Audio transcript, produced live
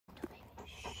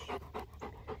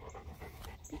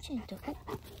gentle.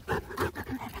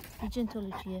 Be gentle,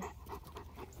 Lucia.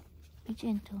 Be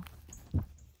gentle.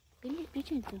 Be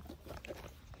gentle.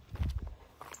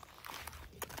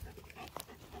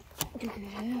 Good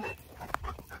girl.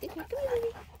 Good girl. Come here,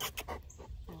 baby.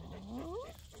 Oh,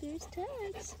 there's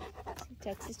Tux.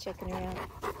 Tux is checking around.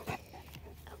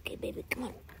 Okay, baby, come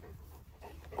on.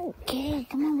 Okay,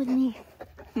 come on with me.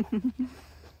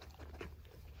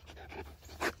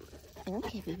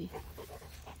 Okay, baby.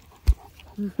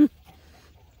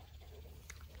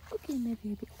 Okay, my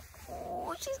baby.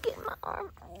 Oh, she's getting my arm.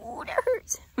 Oh, that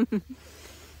hurts.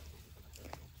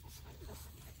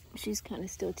 She's kind of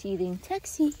still teething.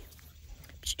 Taxi.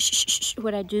 Shh, shh, shh, shh.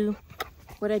 What I do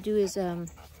is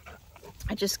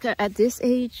I just got at this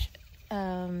age.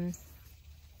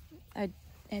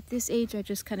 At this age, I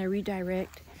just kind of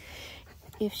redirect.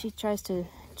 If she tries to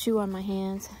chew on my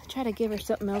hands, try to give her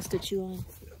something else to chew on.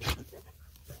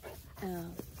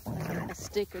 Like a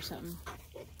stick or something.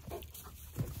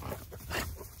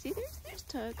 See, there's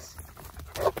Tux.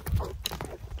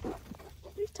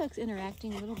 There's Tux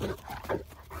interacting a little bit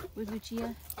with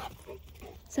Lucia.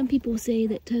 Some people say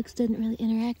that Tux doesn't really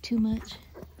interact too much.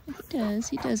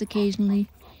 He does occasionally.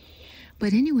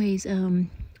 But anyways,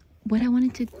 what I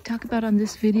wanted to talk about on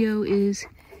this video is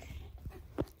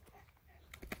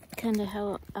kind of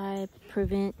how I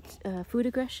prevent food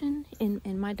aggression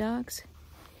in my dogs.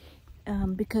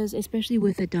 Because especially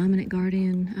with a dominant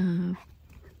guardian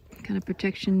kind of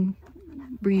protection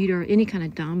breed, or any kind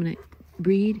of dominant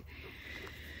breed,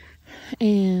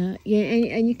 and yeah,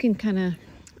 and you can kind of,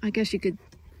 I guess you could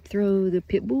throw the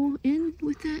Pitbull in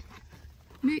with that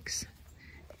mix.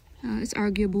 It's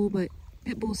arguable, but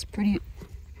Pitbull's pretty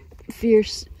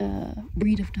fierce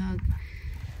breed of dog,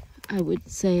 I would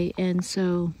say. And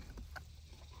so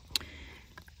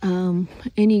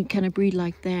any kind of breed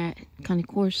like that, Cane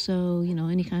Corso, you know,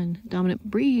 any kind of dominant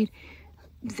breed,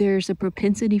 there's a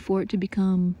propensity for it to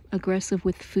become aggressive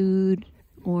with food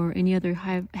or any other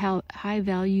high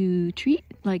value treat.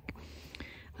 Like,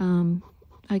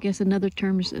 I guess another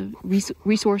term is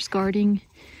resource guarding.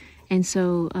 And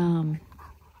so, I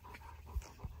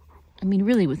mean,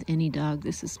 really with any dog,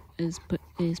 this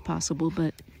is possible,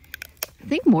 but I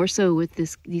think more so with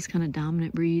these kind of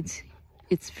dominant breeds.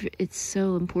 It's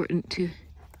so important to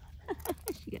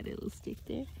she got a little stick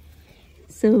there.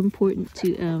 So important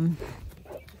to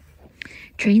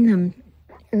train them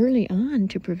early on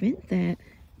to prevent that,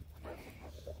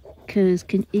 because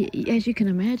as you can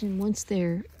imagine, once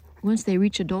they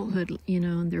reach adulthood, you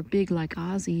know, and they're big like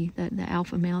Ozzy, the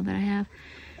alpha male that I have,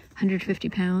 150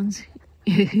 pounds.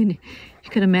 You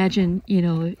can imagine, you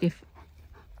know, if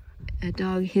a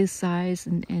dog his size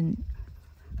and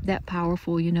that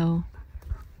powerful, you know,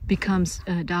 becomes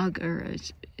a dog or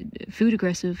food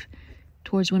aggressive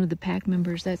towards one of the pack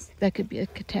members, that could be a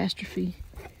catastrophe.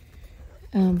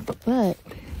 But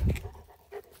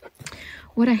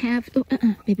what I have,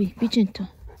 baby, be gentle.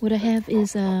 What I have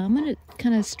is I'm gonna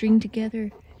kind of string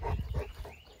together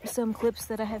some clips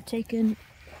that I have taken.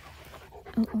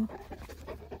 There you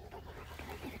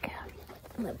go.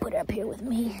 I'm gonna put it up here with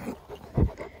me.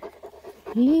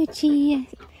 Lucia.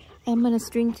 I'm gonna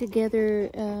string together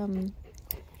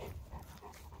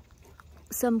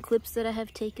some clips that I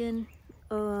have taken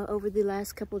over the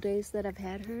last couple days that I've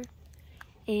had her,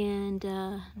 and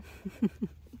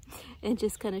and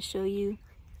just kind of show you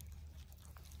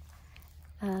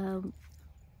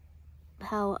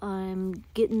how I'm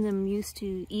getting them used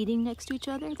to eating next to each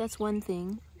other. That's one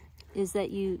thing, is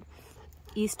that you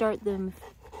start them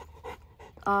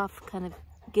off kind of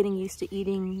getting used to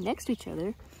eating next to each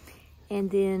other, and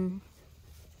then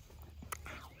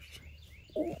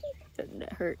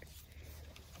that hurt.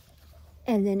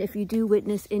 And then if you do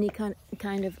witness any kind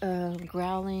of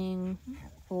growling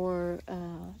or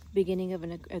beginning of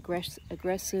an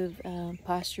aggressive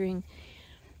posturing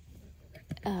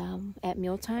at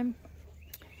mealtime,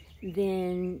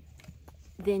 then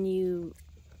you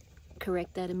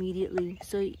correct that immediately.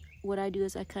 So what I do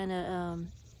is I kind of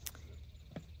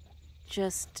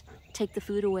just take the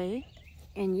food away,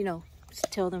 and, you know,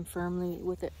 just tell them firmly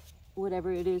with it,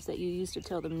 whatever it is that you use to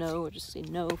tell them no, or just say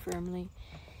no firmly,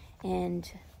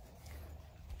 and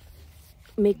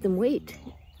make them wait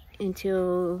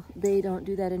until they don't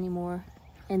do that anymore,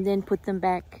 and then put them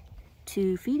back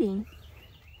to feeding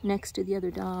next to the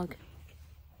other dog.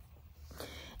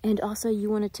 And also, you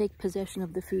want to take possession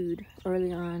of the food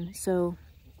early on. So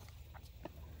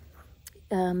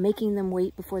making them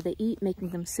wait before they eat, making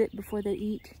them sit before they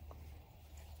eat,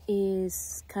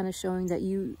 is kind of showing that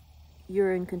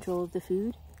you're in control of the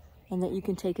food and that you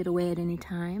can take it away at any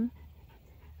time.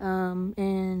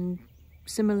 And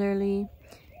similarly,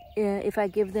 if I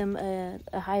give them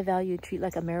a high value treat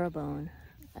like a marrowbone,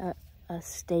 a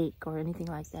steak or anything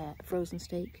like that, a frozen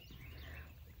steak,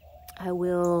 I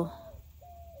will,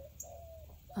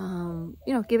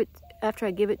 you know, give it, after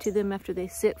I give it to them, after they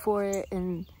sit for it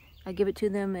and I give it to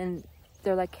them and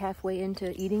they're like halfway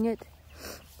into eating it.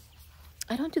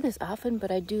 I don't do this often,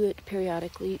 but I do it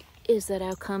periodically, is that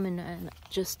I'll come and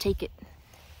just take it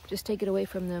away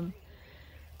from them.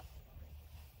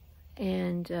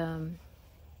 And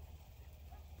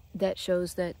that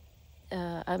shows that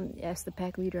I'm, as the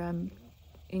pack leader, I'm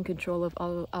in control of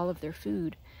all of their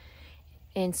food.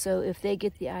 And so if they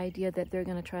get the idea that they're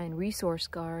going to try and resource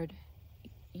guard,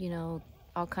 you know,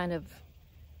 I'll kind of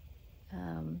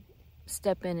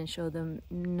step in and show them,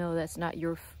 no, that's not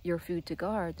your food to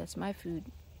guard, that's my food,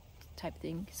 type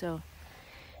thing. So,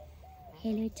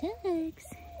 hello ducks.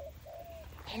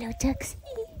 Hello ducksy.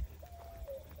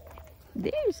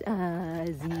 There's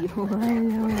Ozzy.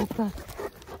 Hello.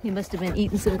 He must have been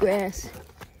eating some grass.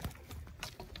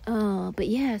 But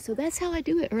yeah, so that's how I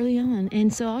do it early on.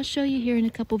 And so I'll show you here in a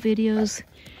couple videos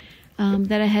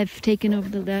that I have taken over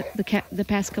the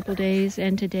past couple days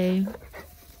and today,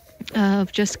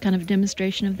 of just kind of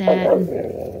demonstration of that.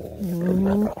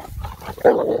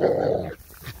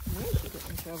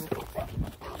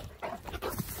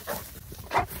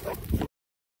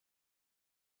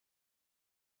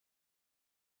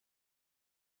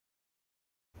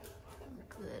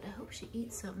 Good. I hope she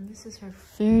eats something. This is her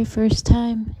very first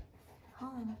time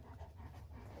home.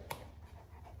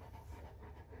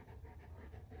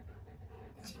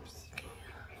 Gypsy girl.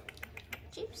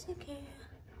 Gypsy girl.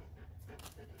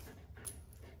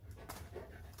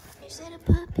 Is that a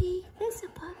puppy? That's a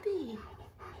puppy.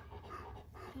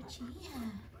 Lucia.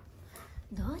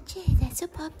 Dolce, that's a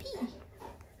puppy.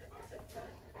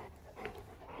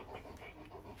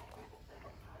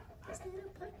 Is that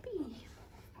a puppy?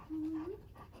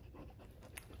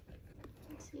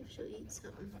 Let's see if she'll eat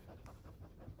something.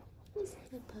 Is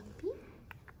that a puppy?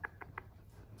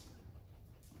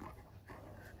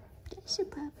 That's a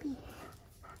puppy.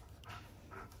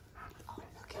 Oh,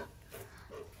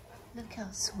 look how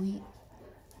sweet.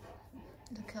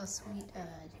 Look how sweet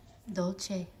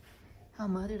Dolce, how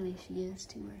motherly she is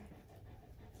to her.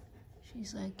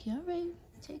 She's like, yeah, all right,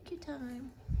 take your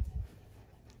time.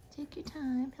 Take your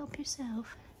time, help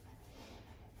yourself.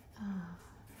 Oh,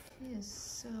 she is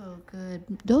so good.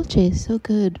 Dolce is so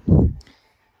good.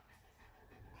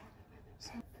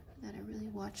 So, gotta really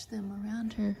watch them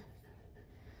around her.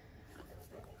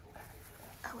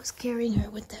 I was carrying her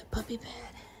with that puppy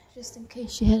pad, just in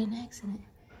case she had an accident.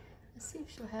 Let's see if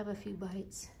she'll have a few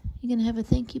bites. You gonna have a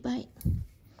thank you bite?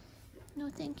 No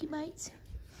thank you bites?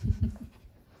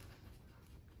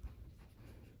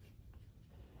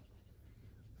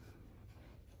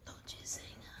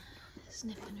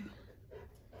 Sniffing her.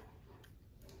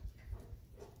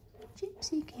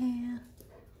 Gypsy girl.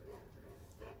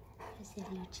 I said,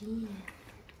 Lucia.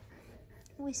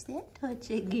 What's that,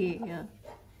 Dolce girl?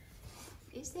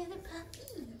 Is that a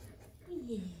puppy?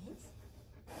 Yes.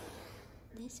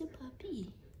 That's a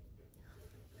puppy.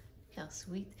 How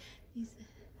sweet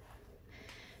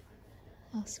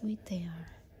how sweet they are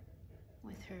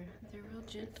with her. They're real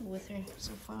gentle with her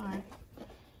so far.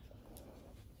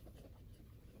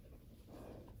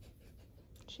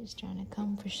 She's trying to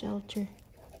come for shelter.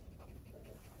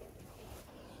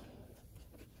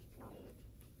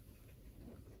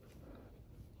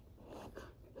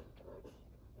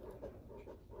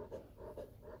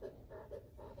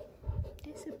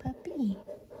 There's a puppy.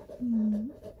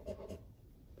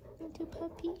 There's a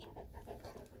puppy.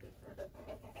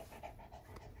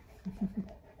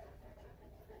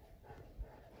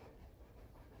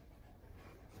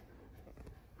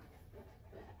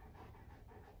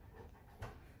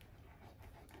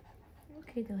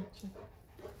 Okay, Dolce.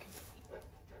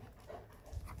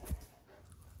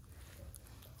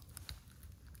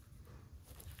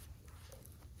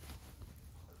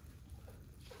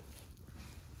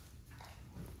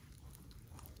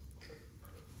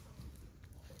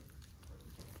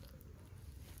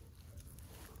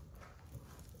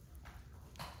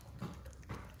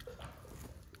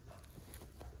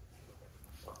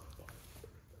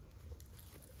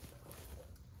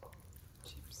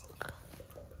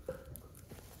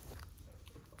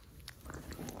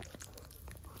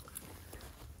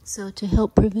 So to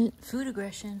help prevent food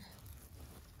aggression,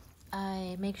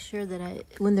 I make sure that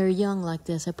when they're young like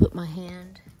this, I put my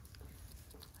hand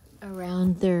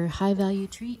around their high value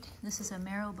treat. This is a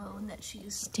marrowbone that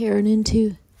she's tearing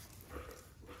into.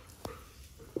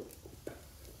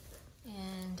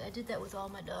 And I did that with all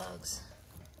my dogs.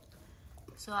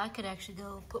 So I could actually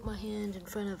go put my hand in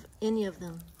front of any of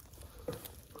them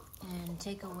and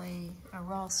take away a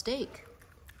raw steak.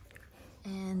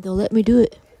 And they'll let me do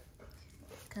it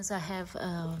because I have,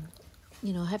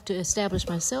 you know, have to establish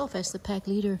myself as the pack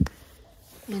leader.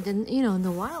 And then, you know, in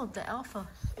the wild, the alpha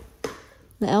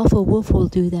wolf will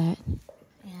do that.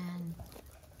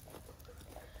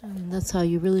 And that's how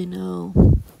you really know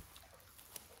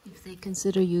if they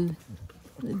consider you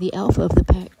the alpha of the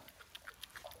pack.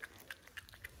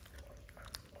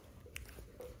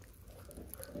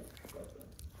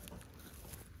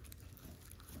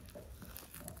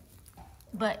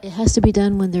 But it has to be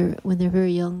done when they're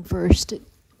very young first.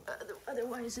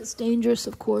 Otherwise, it's dangerous,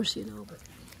 of course, you know. But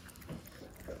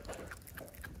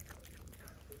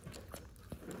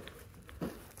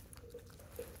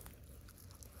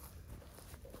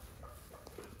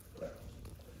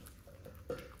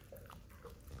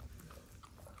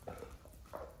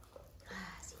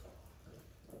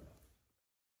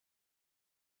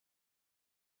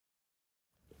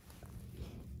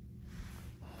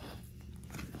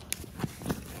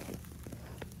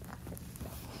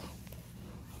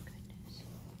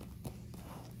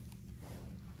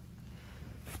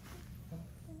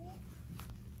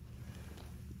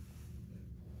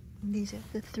these are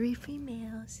the 3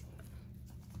 females.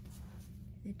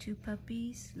 The 2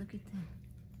 puppies. Look at them.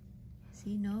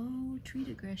 See, no treat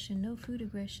aggression, no food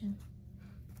aggression.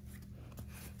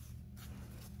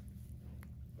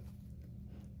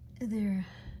 They're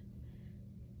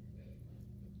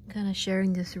kind of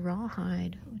sharing this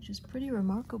rawhide, which is pretty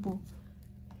remarkable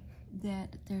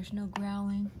that there's no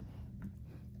growling.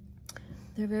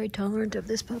 They're very tolerant of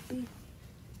this puppy.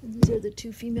 And these are the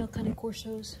 2 female Cane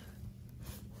Corsos.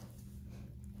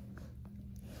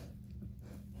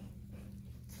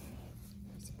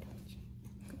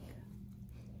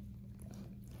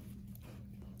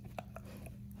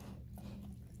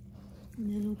 And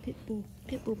then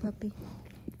a Pitbull puppy.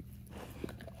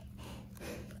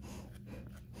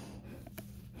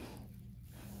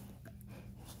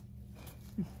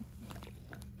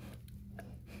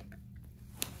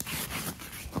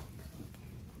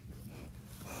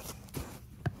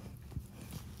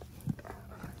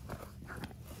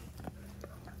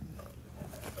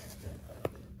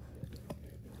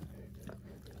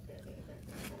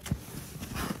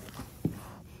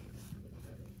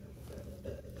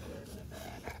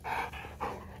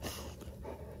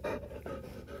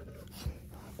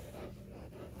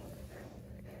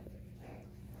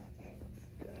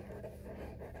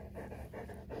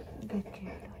 Good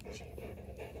girl, don't you?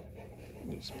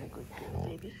 Yes, my good girl,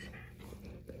 baby.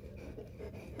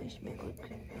 Yes, my good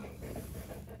girl.